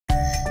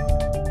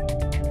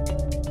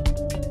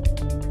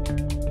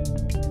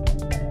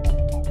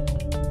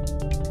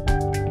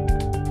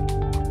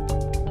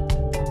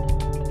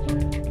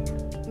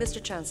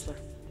Mr. Chancellor,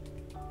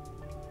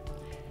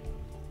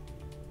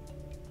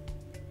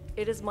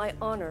 it is my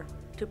honor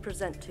to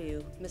present to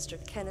you Mr.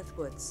 Kenneth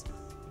Woods.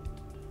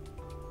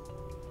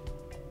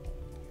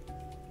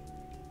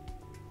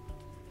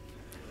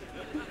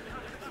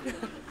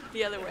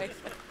 The other way.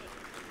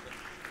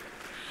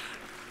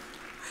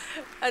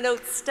 An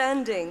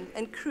outstanding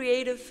and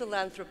creative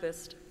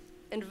philanthropist,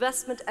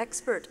 investment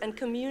expert, and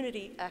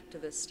community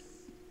activist.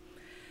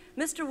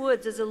 Mr.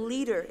 Woods is a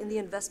leader in the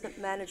investment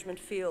management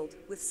field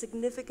with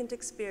significant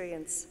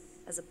experience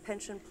as a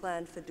pension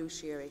plan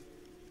fiduciary.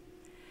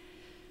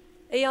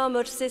 Ayant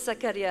amorcé sa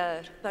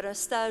carrière par un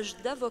stage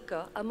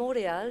d'avocat à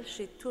Montréal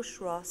chez Touche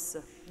Ross,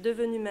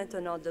 devenu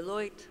maintenant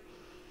Deloitte,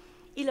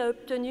 il a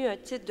obtenu un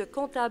titre de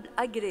comptable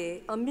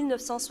agréé en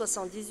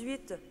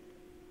 1978,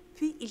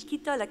 puis il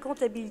quitta la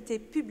comptabilité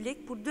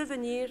publique pour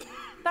devenir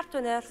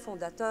partenaire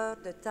fondateur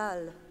de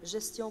TAL,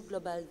 Gestion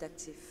globale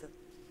d'actifs.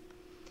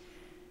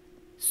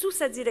 Sous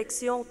sa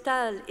direction,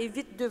 TAL est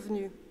vite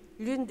devenue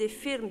l'une des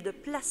firmes de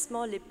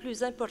placement les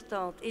plus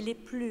importantes et les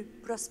plus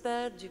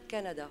prospères du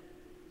Canada.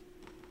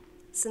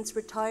 Since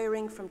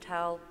retiring from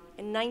TAL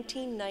in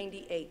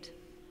 1998,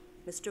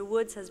 Mr.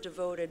 Woods has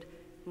devoted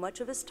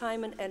much of his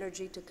time and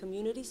energy to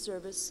community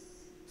service,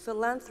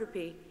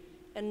 philanthropy,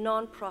 and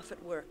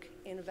nonprofit work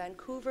in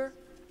Vancouver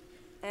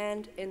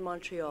and in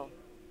Montreal.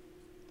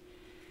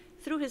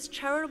 Through his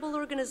charitable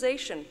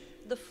organization,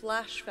 the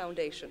Flash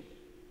Foundation,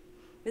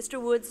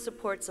 Mr. Woods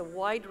supports a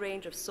wide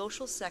range of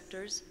social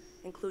sectors,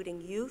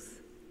 including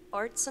youth,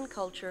 arts and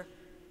culture,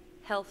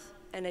 health,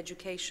 and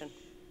education.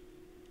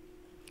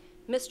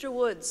 Mr.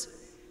 Woods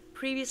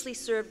previously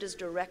served as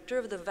director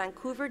of the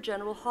Vancouver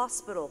General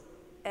Hospital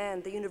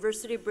and the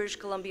University of British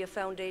Columbia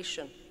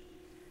Foundation,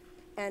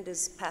 and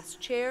is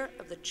past chair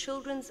of the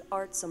Children's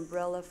Arts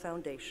Umbrella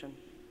Foundation.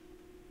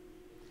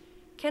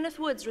 Kenneth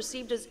Woods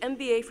received his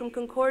MBA from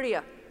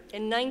Concordia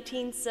in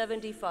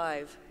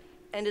 1975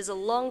 and is a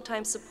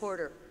longtime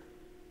supporter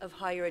of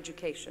higher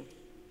education.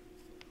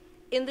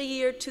 In the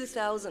year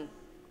 2000,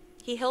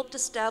 he helped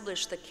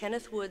establish the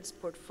Kenneth Woods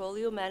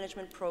Portfolio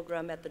Management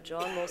Program at the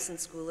John-Molson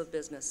School of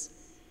Business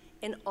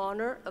in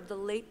honor of the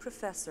late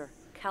Professor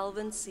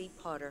Calvin C.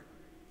 Potter,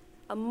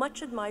 a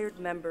much admired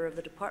member of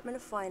the Department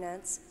of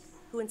Finance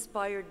who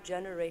inspired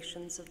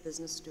generations of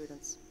business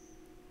students.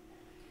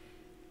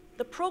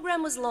 The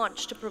program was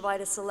launched to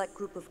provide a select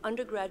group of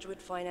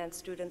undergraduate finance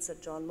students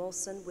at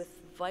John-Molson with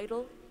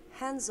vital,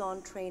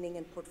 hands-on training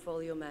in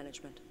portfolio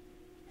management.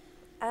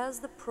 As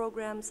the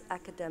program's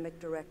academic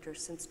director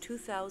since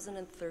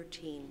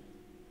 2013,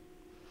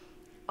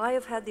 I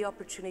have had the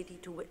opportunity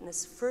to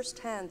witness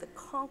firsthand the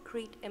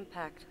concrete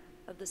impact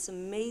of this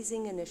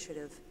amazing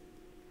initiative.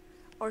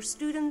 Our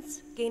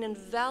students gain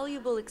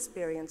invaluable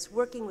experience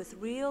working with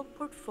real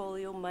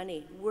portfolio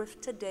money worth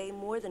today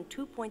more than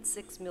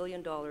 $2.6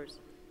 million,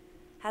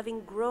 having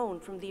grown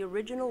from the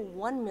original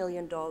 $1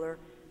 million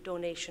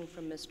donation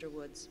from Mr.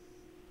 Woods.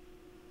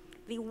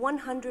 The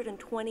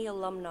 120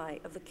 alumni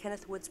of the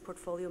Kenneth Woods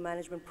Portfolio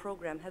Management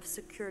Program have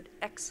secured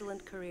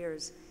excellent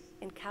careers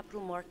in capital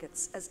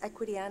markets as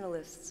equity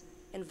analysts,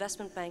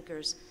 investment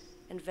bankers,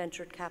 and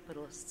venture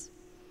capitalists.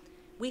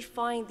 We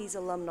find these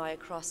alumni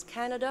across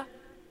Canada,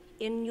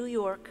 in New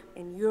York,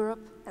 in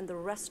Europe, and the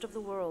rest of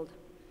the world.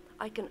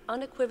 I can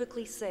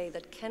unequivocally say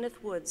that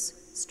Kenneth Woods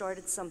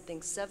started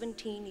something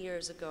 17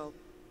 years ago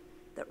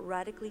that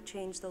radically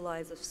changed the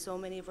lives of so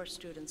many of our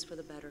students for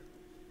the better.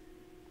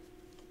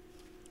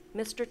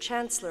 Mr.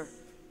 Chancellor,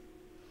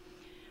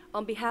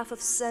 on behalf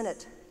of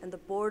Senate and the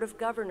Board of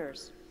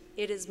Governors,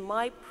 it is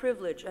my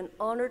privilege and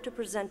honor to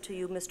present to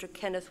you Mr.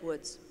 Kenneth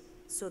Woods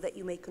so that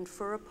you may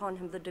confer upon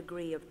him the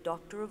degree of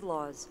Doctor of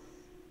Laws,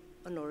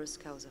 honoris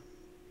causa.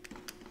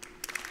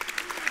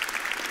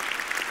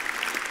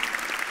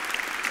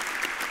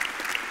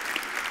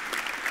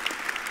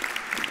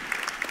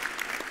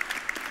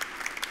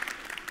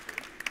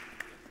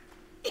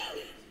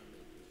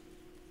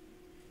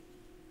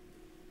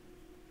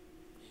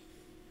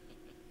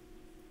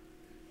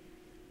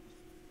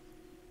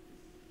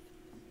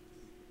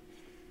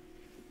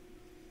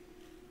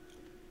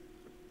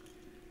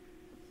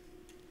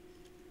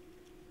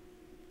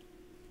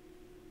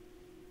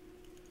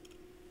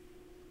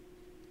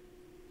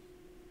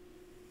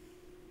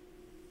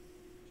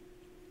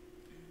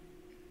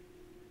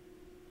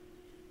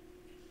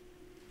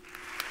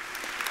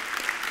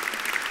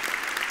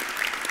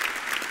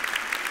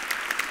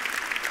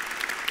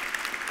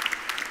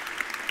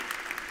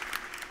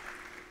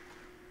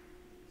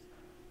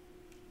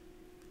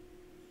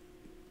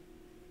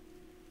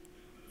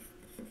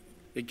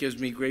 It gives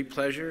me great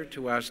pleasure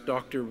to ask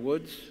Dr.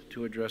 Woods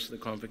to address the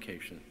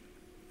convocation.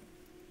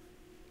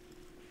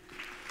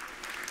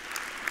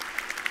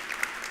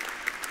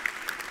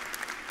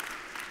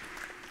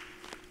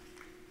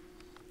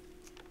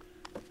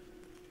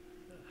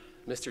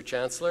 Mr.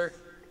 Chancellor,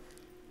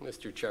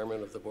 Mr.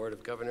 Chairman of the Board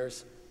of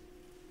Governors,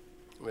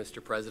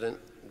 Mr. President,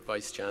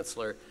 Vice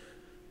Chancellor,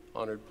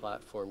 honored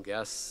platform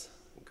guests,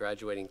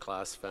 graduating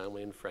class,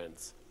 family, and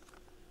friends.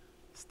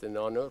 C'est un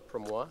honneur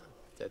pour moi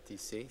d'être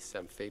ici.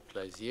 Ça me fait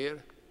plaisir.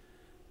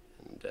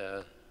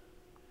 And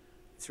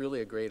it's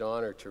really a great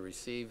honor to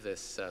receive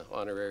this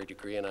honorary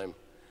degree, and I'm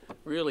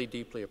really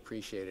deeply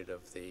appreciative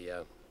of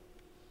the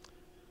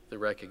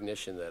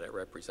recognition that it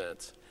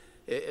represents.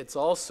 It's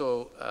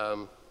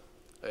also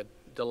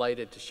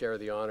delighted to share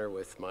the honor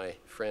with my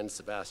friend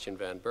Sebastian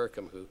Van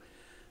Berkom, who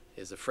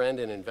is a friend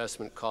and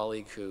investment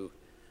colleague who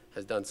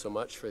has done so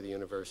much for the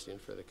university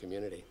and for the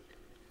community.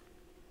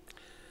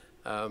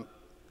 A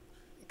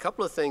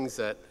couple of things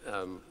that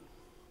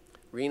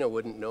Rena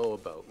wouldn't know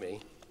about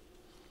me,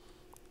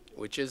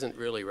 which isn't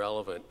really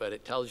relevant, but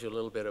it tells you a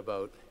little bit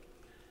about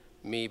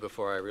me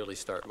before I really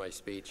start my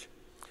speech.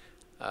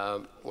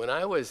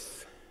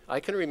 I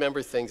can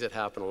remember things that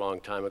happened a long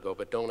time ago,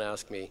 but don't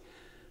ask me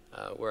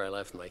where I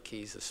left my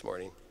keys this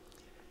morning.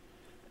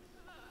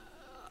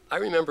 I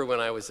remember when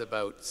I was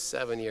about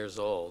 7 years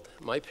old,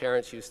 my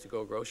parents used to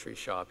go grocery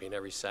shopping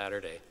every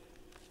Saturday.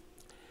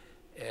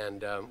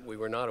 And we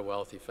were not a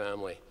wealthy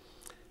family.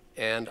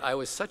 And I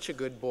was such a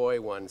good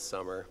boy one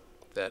summer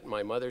that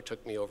my mother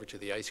took me over to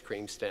the ice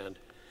cream stand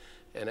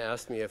and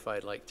asked me if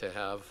I'd like to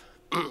have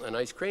an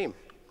ice cream.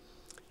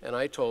 And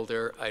I told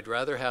her I'd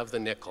rather have the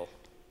nickel.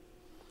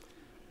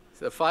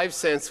 The 5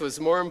 cents was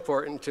more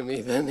important to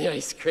me than the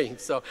ice cream.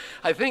 So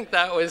I think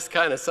that was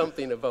kind of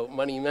something about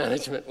money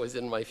management was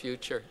in my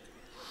future.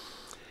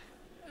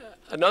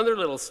 Another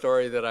little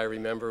story that I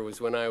remember was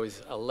when I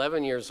was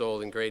 11 years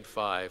old in grade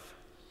 5.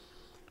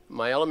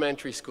 My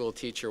elementary school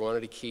teacher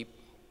wanted to keep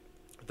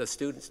the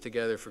students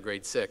together for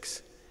grade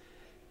 6.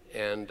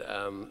 And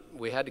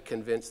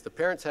the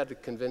parents had to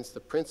convince the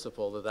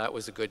principal that that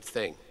was a good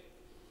thing.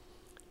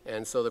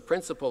 And so the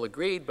principal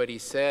agreed, but he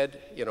said,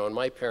 you know, and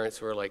my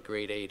parents were like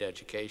grade 8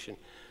 education,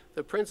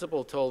 the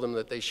principal told them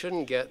that they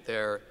shouldn't get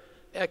their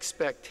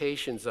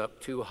expectations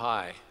up too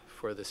high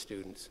for the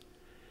students.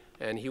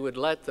 And he would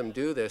let them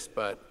do this,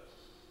 but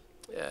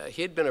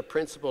he had been a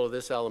principal of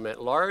this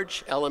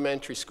large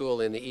elementary school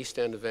in the east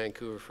end of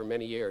Vancouver for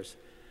many years.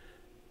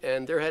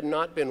 And there had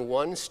not been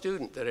one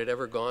student that had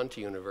ever gone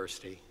to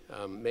university,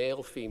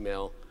 male,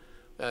 female,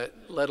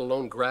 let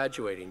alone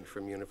graduating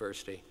from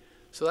university.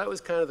 So that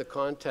was kind of the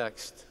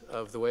context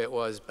of the way it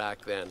was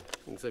back then.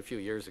 It was a few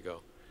years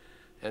ago.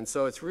 And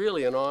so it's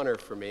really an honor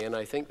for me, and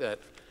I think that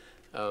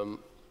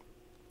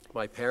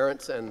my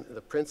parents and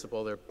the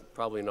principal, they're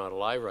probably not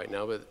alive right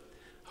now, but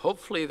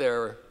hopefully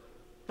they're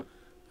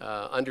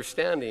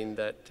understanding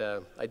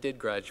that I did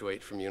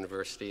graduate from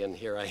university, and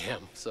here I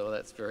am, so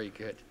that's very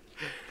good.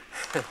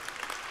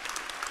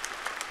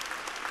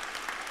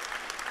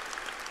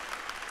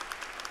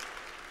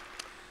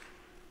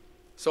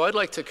 So I'd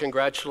like to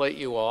congratulate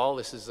you all.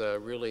 This is a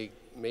really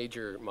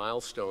major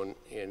milestone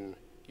in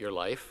your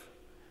life.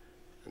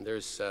 And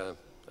there's,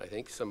 I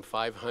think, some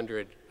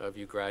 500 of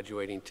you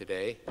graduating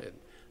today,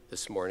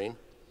 this morning.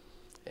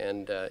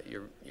 And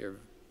you're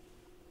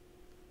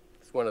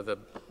one of the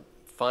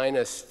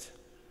finest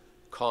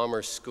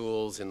commerce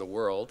schools in the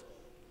world.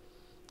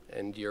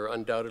 And you're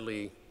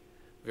undoubtedly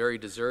very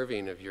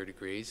deserving of your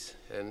degrees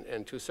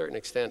and to a certain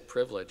extent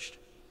privileged.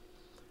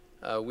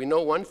 We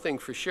know one thing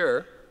for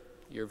sure.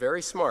 You're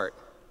very smart,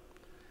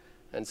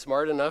 and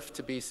smart enough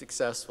to be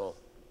successful.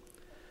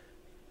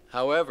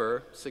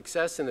 However,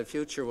 success in the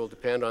future will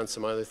depend on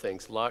some other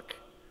things: luck,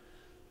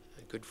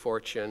 good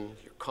fortune,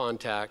 your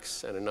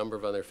contacts, and a number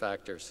of other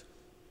factors.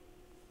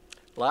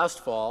 Last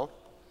fall,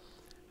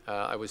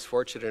 I was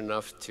fortunate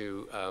enough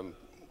to,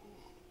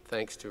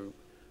 thanks to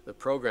the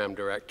program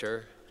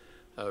director,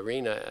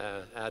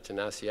 Rena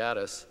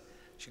Athanasiadis,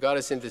 she got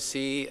us in to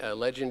see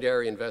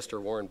legendary investor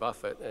Warren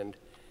Buffett, and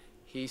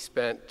he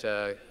spent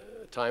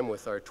time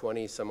with our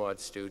 20-some-odd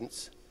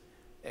students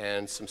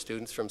and some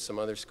students from some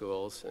other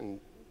schools and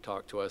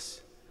talked to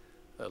us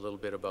a little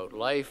bit about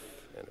life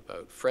and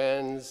about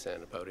friends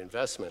and about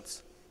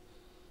investments.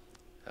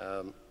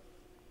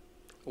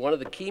 One of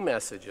the key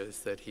messages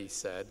that he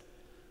said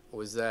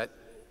was that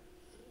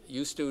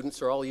you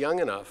students are all young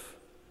enough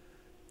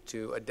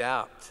to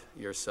adapt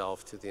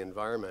yourself to the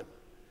environment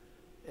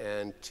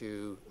and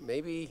to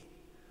maybe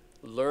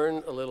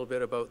learn a little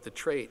bit about the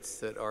traits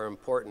that are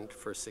important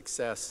for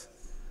success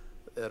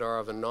that are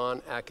of a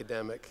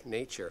non-academic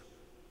nature.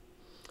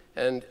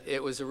 And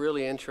it was a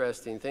really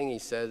interesting thing. He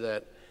said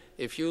that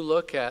if you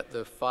look at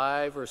the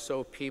 5 or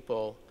so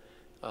people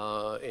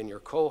in your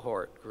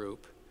cohort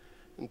group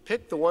and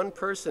pick the one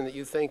person that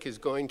you think is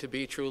going to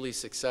be truly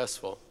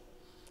successful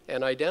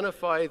and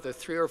identify the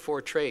 3 or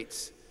 4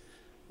 traits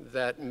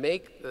that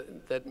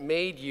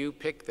made you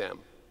pick them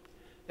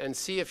and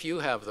see if you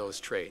have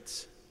those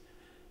traits.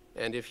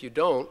 And if you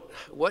don't,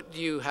 what do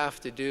you have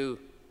to do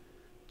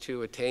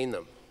to attain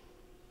them?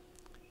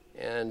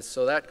 And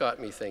so that got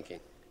me thinking.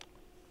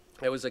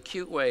 It was a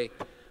cute way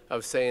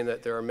of saying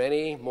that there are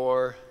many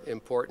more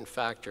important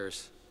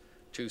factors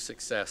to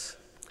success.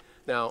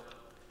 Now,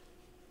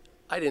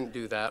 I didn't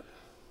do that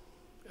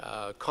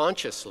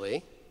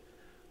consciously,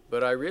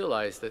 but I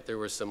realized that there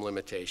were some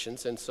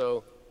limitations, and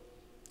so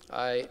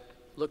I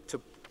looked to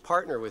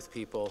partner with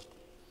people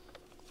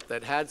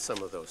that had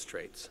some of those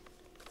traits.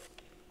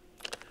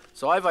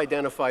 So I've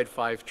identified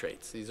 5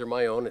 traits. These are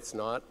my own. It's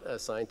not a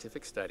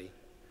scientific study,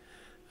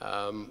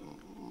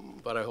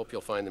 but I hope you'll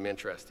find them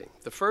interesting.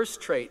 The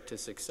first trait to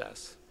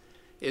success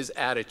is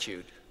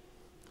attitude.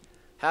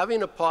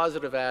 Having a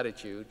positive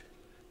attitude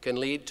can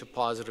lead to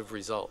positive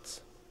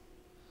results.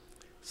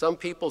 Some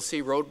people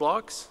see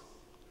roadblocks,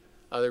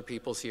 other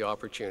people see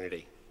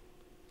opportunity.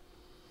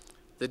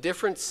 The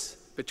difference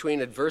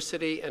between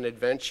adversity and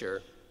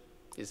adventure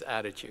is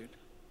attitude.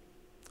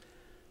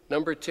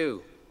 Number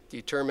 2,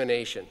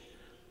 determination.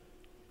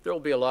 There will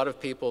be a lot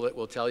of people that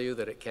will tell you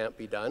that it can't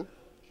be done.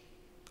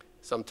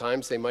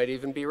 Sometimes they might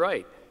even be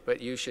right, but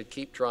you should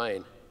keep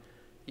trying.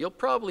 You'll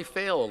probably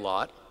fail a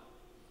lot,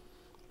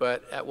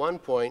 but at one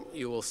point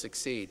you will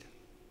succeed.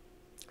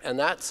 And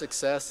that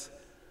success,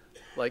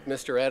 like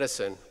Mr.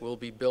 Edison, will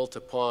be built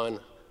upon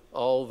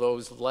all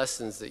those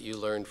lessons that you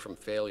learned from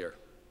failure.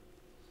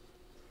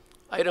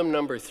 Item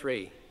number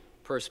 3,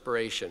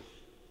 perspiration.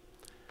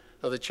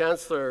 Now the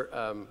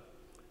Chancellor,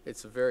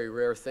 it's a very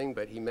rare thing,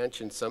 but he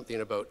mentioned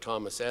something about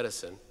Thomas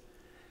Edison.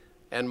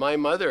 And my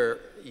mother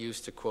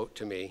used to quote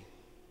to me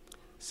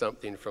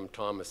something from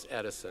Thomas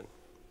Edison.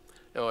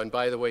 Oh, and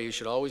by the way, you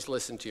should always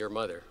listen to your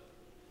mother.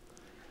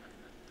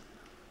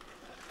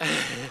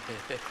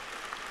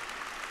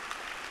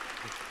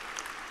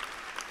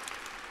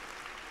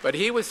 But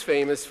he was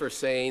famous for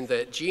saying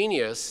that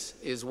genius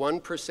is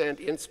 1%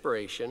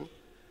 inspiration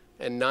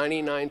and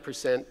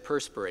 99%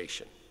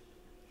 perspiration.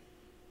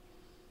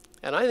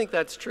 And I think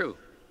that's true.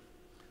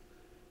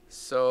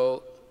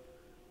 So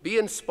be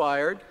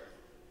inspired,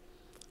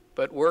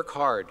 but work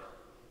hard.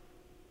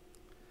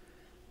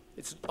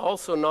 It's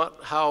also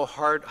not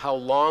how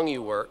long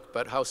you work,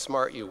 but how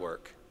smart you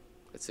work.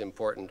 It's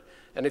important.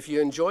 And if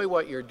you enjoy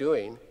what you're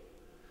doing,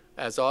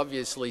 as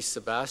obviously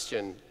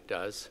Sebastian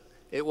does,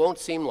 it won't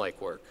seem like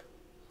work.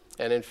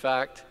 And in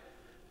fact,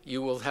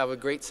 you will have a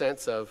great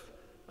sense of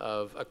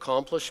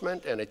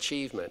accomplishment and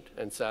achievement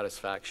and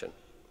satisfaction.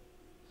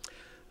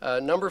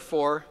 Number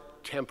 4,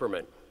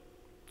 temperament.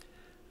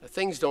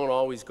 Things don't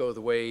always go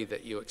the way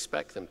that you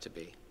expect them to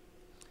be.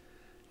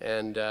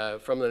 And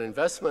from an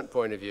investment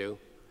point of view,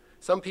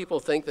 some people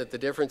think that the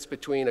difference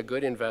between a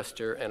good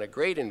investor and a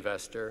great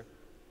investor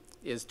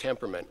is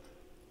temperament.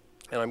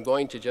 And I'm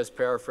going to just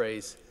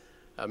paraphrase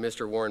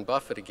Mr. Warren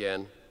Buffett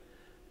again.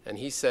 And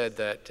he said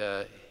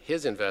that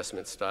his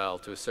investment style,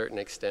 to a certain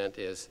extent,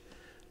 is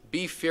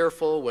be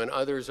fearful when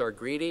others are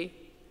greedy,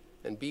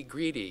 and be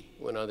greedy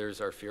when others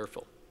are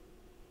fearful.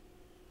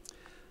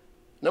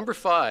 Number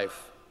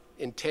 5,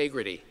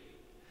 integrity.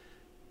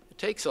 It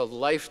takes a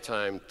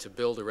lifetime to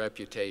build a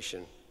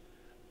reputation,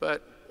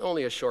 but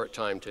only a short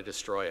time to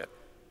destroy it.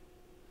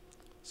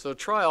 So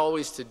try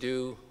always to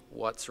do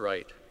what's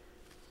right.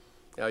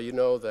 Now, you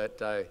know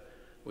that I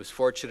was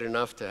fortunate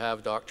enough to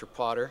have Dr.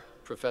 Potter,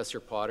 Professor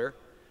Potter,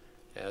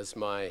 as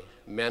my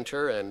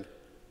mentor and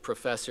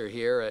professor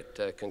here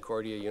at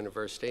Concordia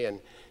University, and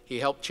he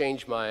helped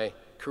change my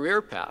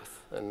career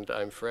path, and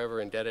I'm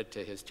forever indebted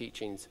to his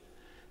teachings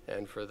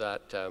and for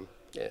that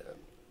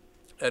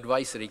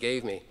advice that he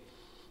gave me.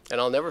 And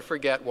I'll never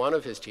forget one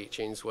of his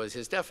teachings was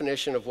his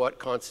definition of what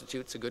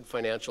constitutes a good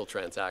financial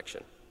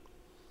transaction.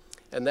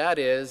 And that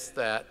is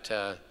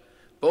that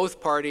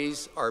both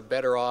parties are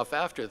better off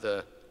after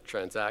the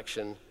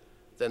transaction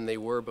than they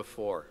were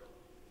before.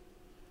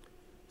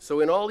 So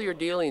in all your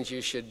dealings,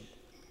 you should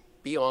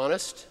be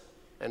honest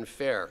and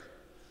fair,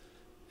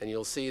 and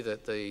you'll see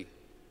that the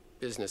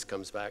business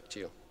comes back to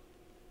you.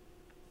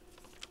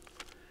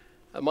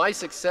 My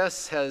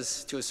success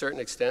has, to a certain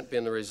extent,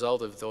 been the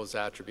result of those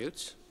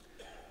attributes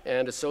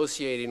and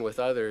associating with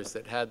others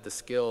that had the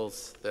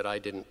skills that I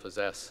didn't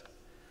possess.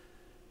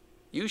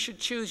 You should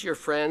choose your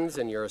friends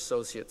and your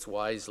associates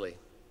wisely,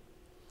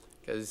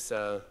 because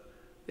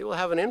they will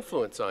have an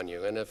influence on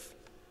you, and if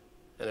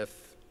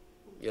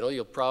you know,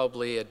 you'll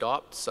probably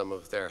adopt some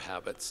of their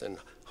habits, and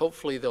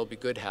hopefully they'll be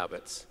good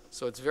habits.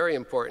 So it's very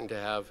important to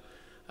have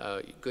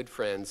good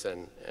friends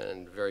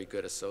and very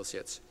good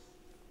associates.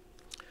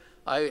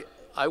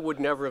 I would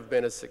never have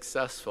been as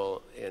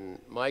successful in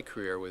my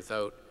career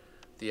without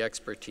the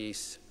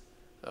expertise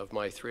of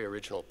my 3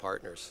 original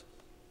partners.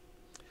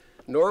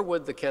 Nor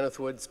would the Kenneth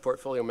Woods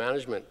Portfolio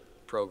Management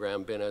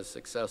Program been as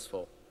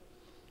successful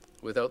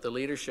without the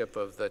leadership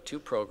of the 2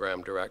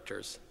 program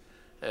directors.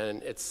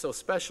 And it's so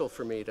special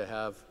for me to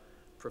have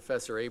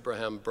Professor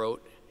Abraham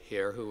Brote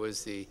here, who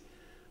was the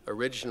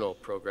original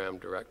program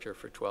director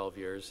for 12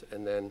 years,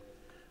 and then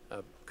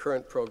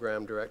current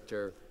program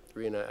director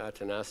Rina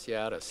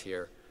Athanasiadis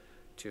here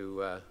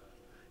to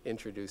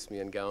introduce me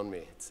and gown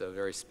me. It's a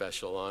very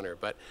special honor.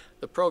 But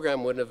the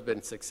program wouldn't have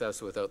been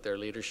successful without their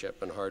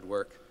leadership and hard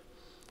work.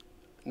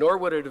 Nor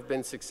would it have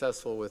been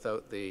successful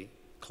without the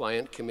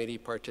client committee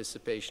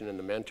participation and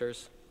the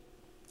mentors,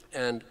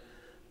 and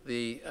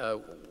the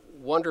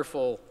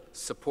wonderful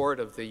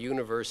support of the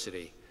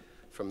university,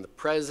 from the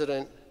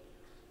president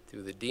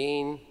to the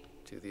dean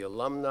to the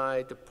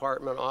alumni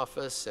department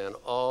office and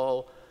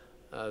all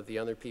the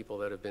other people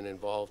that have been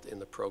involved in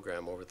the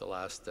program over the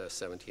last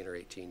 17 or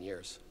 18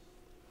 years.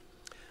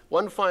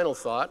 One final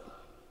thought.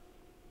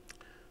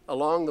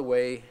 along the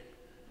way,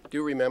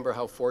 do remember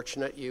how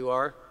fortunate you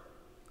are.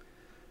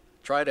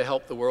 Try to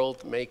help the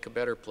world make a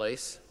better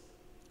place.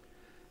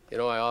 You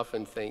know, I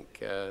often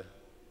think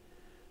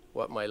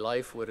what my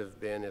life would have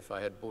been if I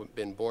had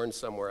been born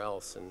somewhere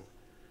else. And,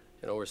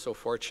 you know, we're so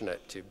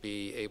fortunate to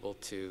be able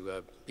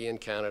to be in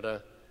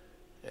Canada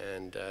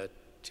and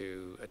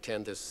to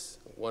attend this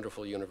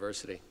wonderful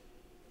university.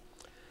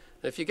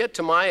 And if you get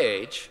to my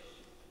age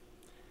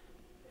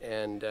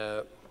and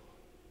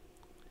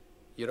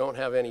you don't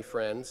have any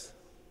friends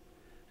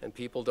and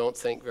people don't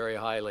think very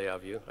highly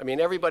of you, I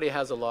mean, everybody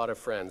has a lot of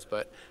friends,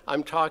 but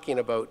I'm talking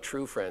about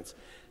true friends.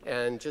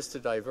 And just to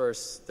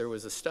diverse, there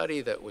was a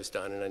study that was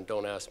done, and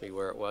don't ask me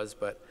where it was,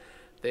 but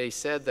they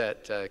said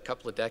that a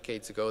couple of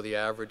decades ago, the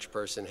average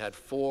person had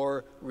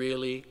 4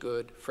 really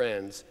good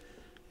friends,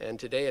 and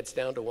today it's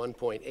down to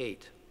 1.8.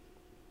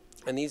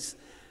 And these,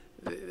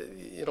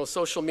 you know,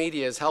 social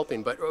media is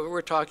helping, but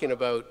we're talking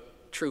about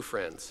true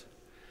friends.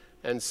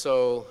 And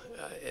so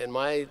in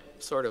my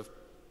sort of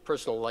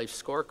personal life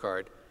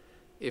scorecard,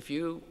 if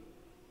you,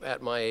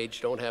 at my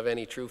age, don't have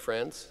any true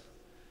friends,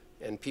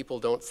 and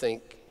people don't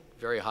think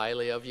very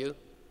highly of you,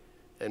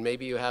 and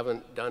maybe you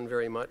haven't done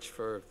very much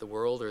for the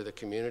world or the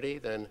community,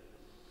 then,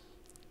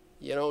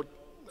 you know,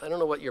 I don't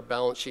know what your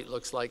balance sheet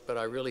looks like, but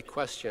I really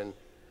question,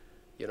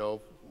 you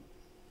know,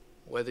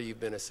 whether you've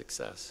been a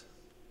success.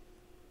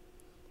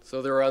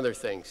 So there are other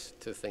things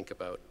to think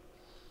about.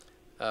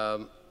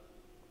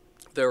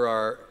 There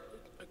are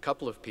a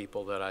couple of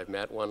people that I've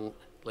met. One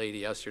lady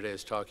yesterday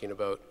was talking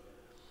about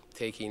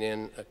taking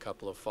in a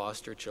couple of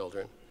foster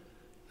children.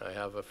 I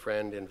have a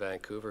friend in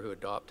Vancouver who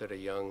adopted a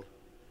young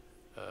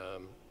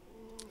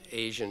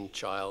Asian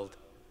child,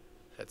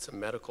 had some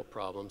medical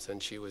problems,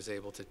 and she was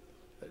able to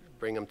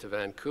bring him to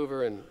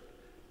Vancouver and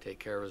take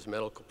care of his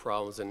medical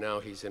problems, and now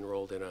he's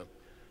enrolled in a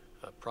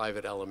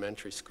private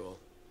elementary school.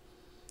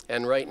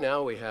 And right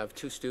now we have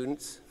 2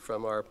 students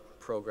from our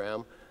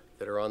program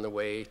that are on the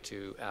way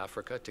to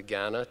Africa, to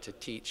Ghana, to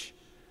teach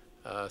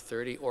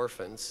 30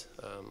 orphans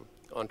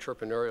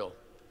entrepreneurial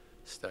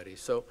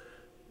studies. So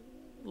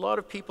a lot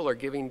of people are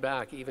giving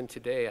back, even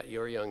today at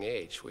your young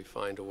age. We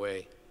find a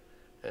way.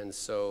 And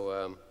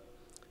so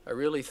I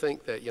really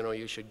think that, you know,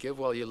 you should give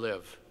while you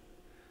live,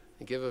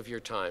 and give of your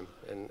time,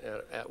 and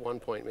at one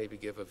point maybe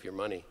give of your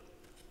money.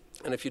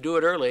 And if you do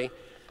it early,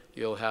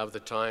 you'll have the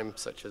time,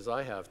 such as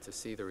I have, to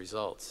see the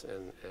results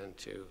and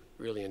to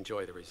really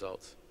enjoy the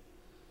results.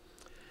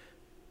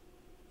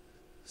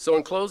 So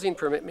in closing,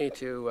 permit me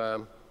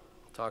to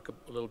talk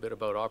a little bit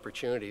about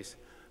opportunities.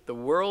 The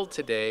world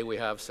today, we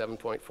have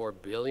 7.4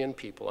 billion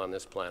people on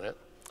this planet,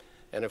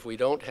 and if we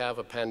don't have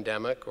a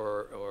pandemic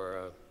or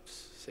a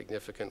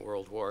significant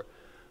world war,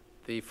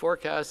 the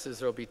forecast is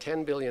there will be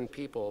 10 billion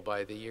people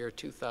by the year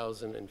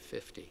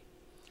 2050.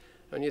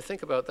 When you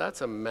think about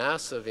that's a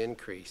massive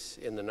increase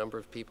in the number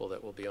of people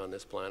that will be on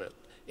this planet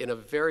in a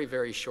very,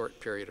 very short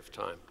period of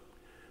time.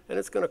 And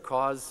it's going to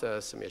cause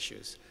some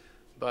issues.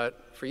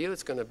 But for you,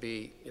 it's going to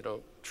be, you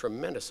know,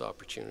 tremendous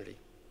opportunity.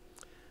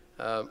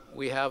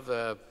 We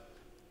have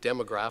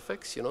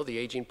demographics, you know, the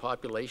aging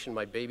population,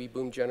 my baby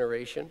boom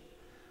generation.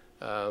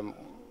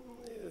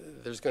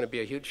 There's going to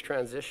be a huge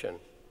transition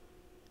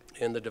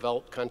in the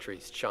developed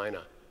countries,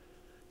 China,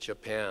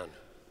 Japan,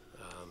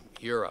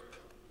 Europe,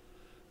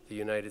 the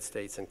United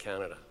States, and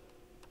Canada.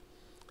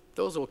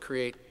 Those will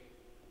create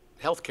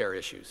healthcare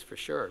issues for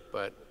sure,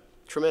 but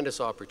tremendous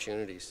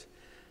opportunities.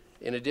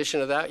 In addition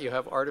to that, you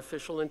have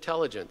artificial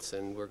intelligence,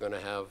 and we're going to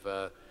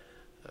have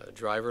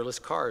driverless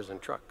cars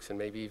and trucks and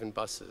maybe even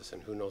buses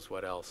and who knows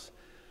what else.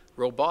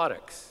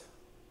 Robotics.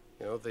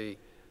 You know, the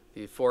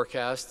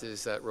forecast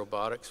is that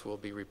robotics will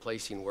be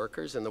replacing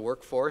workers in the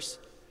workforce.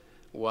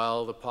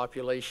 While the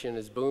population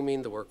is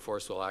booming, the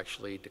workforce will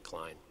actually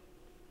decline.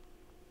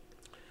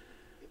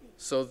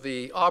 So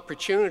the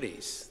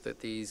opportunities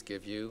that these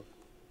give you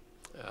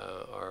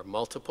are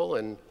multiple,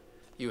 and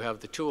you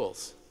have the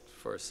tools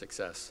for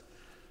success.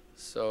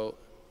 So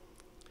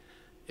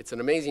it's an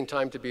amazing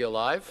time to be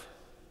alive,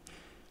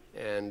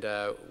 and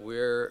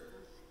we're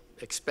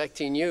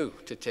expecting you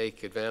to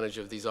take advantage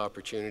of these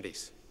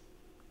opportunities.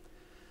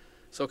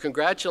 So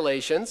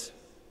congratulations,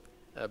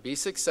 be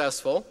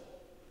successful,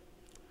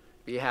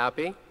 be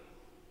happy,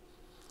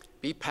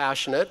 be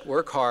passionate,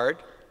 work hard.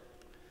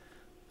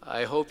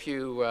 I hope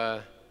you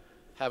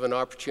have an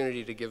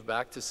opportunity to give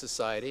back to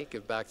society,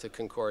 give back to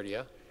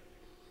Concordia.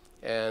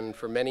 And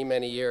for many,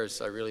 many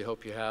years, I really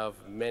hope you have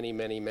many,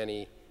 many,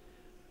 many,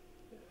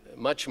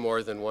 much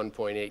more than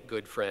 1.8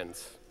 good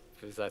friends,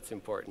 because that's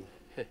important.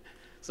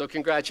 So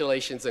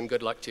congratulations and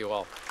good luck to you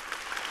all.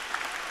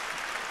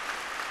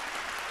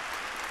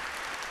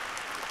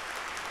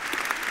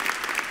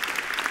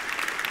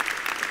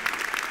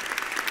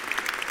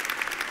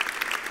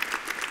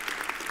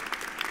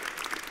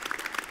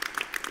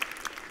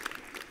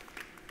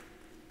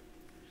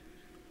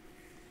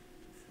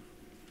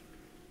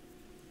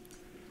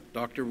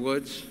 Dr.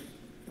 Woods,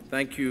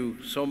 thank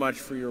you so much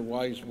for your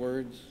wise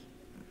words,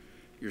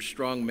 your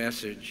strong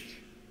message,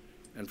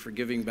 and for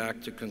giving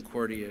back to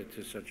Concordia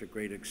to such a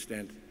great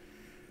extent.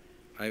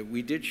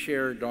 We did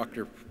share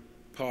Dr.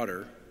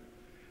 Porter,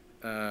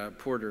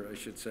 I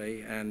should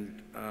say,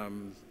 and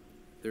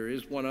there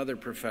is one other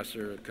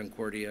professor at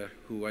Concordia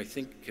who I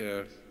think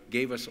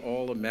gave us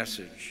all a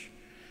message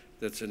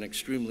that's an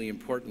extremely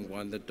important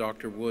one that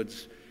Dr.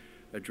 Woods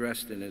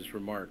addressed in his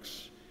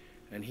remarks.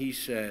 And he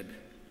said,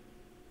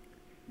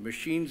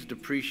 machines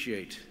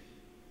depreciate,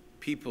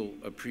 people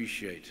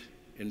appreciate,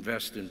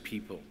 invest in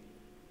people.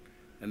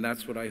 And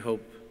that's what I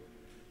hope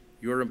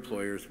your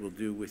employers will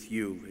do with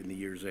you in the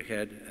years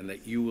ahead, and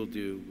that you will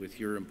do with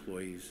your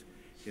employees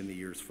in the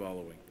years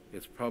following.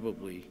 It's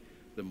probably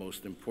the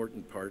most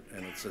important part,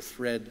 and it's a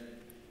thread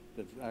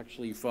that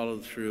actually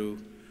followed through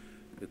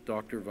with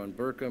Dr. Van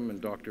Berkom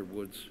and Dr.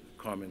 Woods'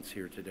 comments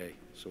here today.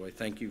 So I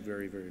thank you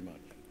very, very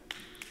much.